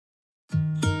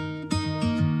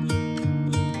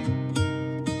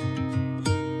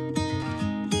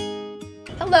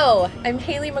Hello, I'm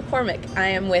Haley McCormick. I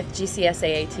am with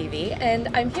GCSAATV, and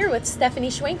I'm here with Stephanie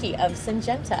Schwenke of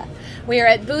Syngenta. We are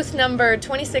at booth number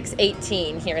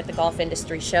 2618 here at the Golf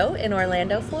Industry Show in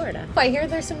Orlando, Florida. I hear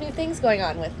there's some new things going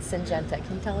on with Syngenta.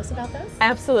 Can you tell us about those?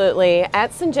 Absolutely.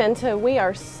 At Syngenta, we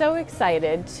are so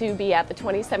excited to be at the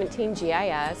 2017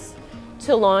 GIS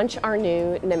to launch our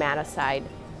new nematicide,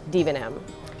 D&M.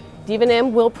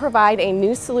 D&M will provide a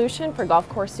new solution for golf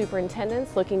course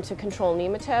superintendents looking to control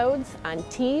nematodes on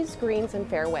tees, greens, and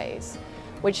fairways,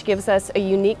 which gives us a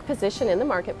unique position in the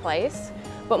marketplace.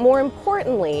 But more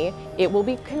importantly, it will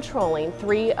be controlling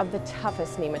 3 of the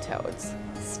toughest nematodes: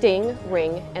 sting,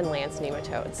 ring, and lance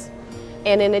nematodes.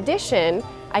 And in addition,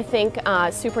 I think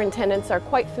superintendents are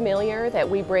quite familiar that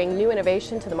we bring new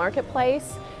innovation to the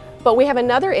marketplace, but we have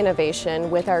another innovation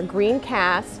with our Green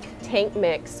Cast Tank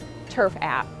Mix Turf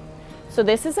app. So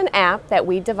this is an app that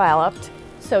we developed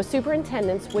so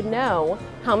superintendents would know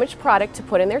how much product to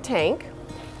put in their tank,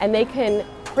 and they can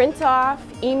print off,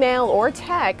 email, or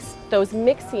text those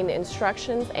mixing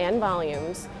instructions and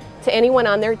volumes to anyone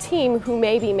on their team who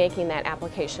may be making that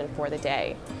application for the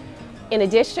day. In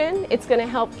addition, it's going to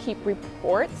help keep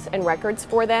reports and records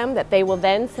for them that they will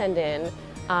then send in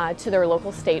to their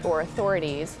local state or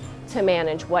authorities to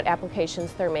manage what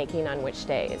applications they're making on which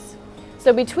days.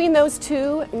 So between those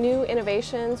 2 new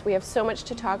innovations, we have so much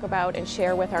to talk about and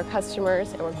share with our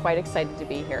customers, and we're quite excited to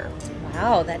be here.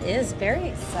 Wow, that is very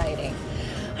exciting.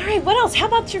 All right, what else? How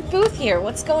about your booth here?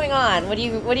 What's going on? What do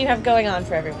you have going on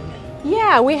for everyone here?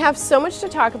 Yeah, we have so much to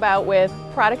talk about with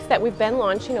products that we've been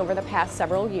launching over the past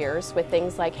several years with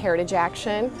things like Heritage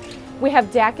Action. We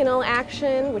have Daconil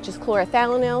Action, which is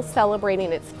chlorothalonil,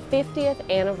 celebrating its 50th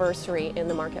anniversary in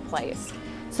the marketplace.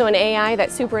 So an AI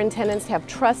that superintendents have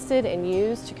trusted and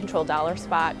used to control dollar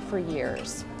spot for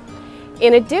years.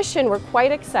 In addition, we're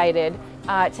quite excited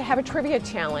to have a trivia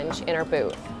challenge in our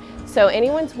booth. So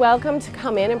anyone's welcome to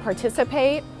come in and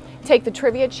participate. Take the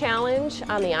trivia challenge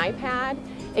on the iPad.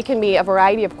 It can be a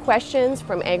variety of questions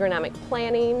from agronomic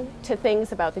planning to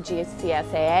things about the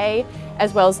GCSAA,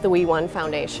 as well as the We1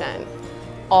 Foundation.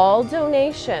 All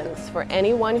donations for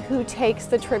anyone who takes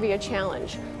the trivia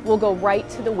challenge will go right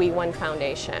to the We1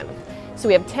 Foundation. So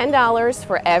we have $10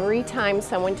 for every time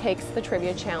someone takes the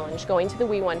trivia challenge going to the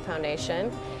We1 Foundation.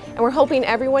 And we're hoping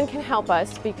everyone can help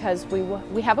us because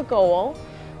we have a goal.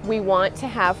 We want to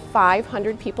have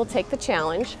 500 people take the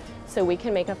challenge so we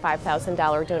can make a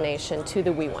 $5,000 donation to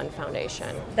the We1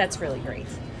 Foundation. That's really great.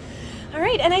 All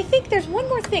right, and I think there's one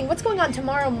more thing. What's going on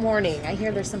tomorrow morning? I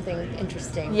hear there's something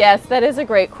interesting. Yes, that is a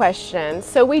great question.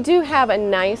 So we do have a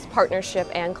nice partnership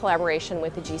and collaboration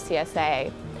with the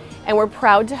GCSA, and we're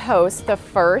proud to host the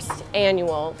first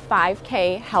annual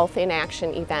 5K Health in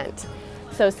Action event.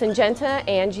 So Syngenta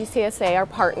and GCSA are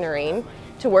partnering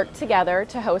to work together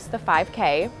to host the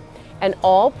 5K, and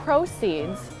all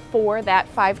proceeds for that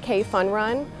 5K fun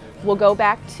run will go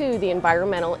back to the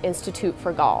Environmental Institute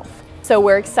for Golf. So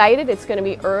we're excited. It's going to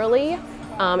be early.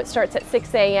 It starts at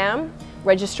 6 a.m.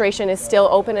 Registration is still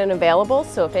open and available,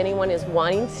 so if anyone is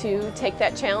wanting to take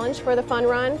that challenge for the fun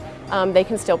run, they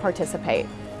can still participate.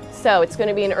 So it's going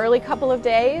to be an early couple of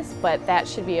days, but that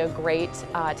should be a great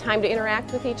time to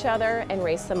interact with each other and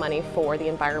raise some money for the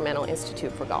Environmental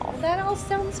Institute for Golf. That all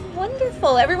sounds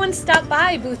wonderful. Everyone stop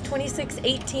by booth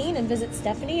 2618 and visit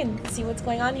Stephanie and see what's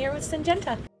going on here with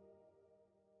Syngenta.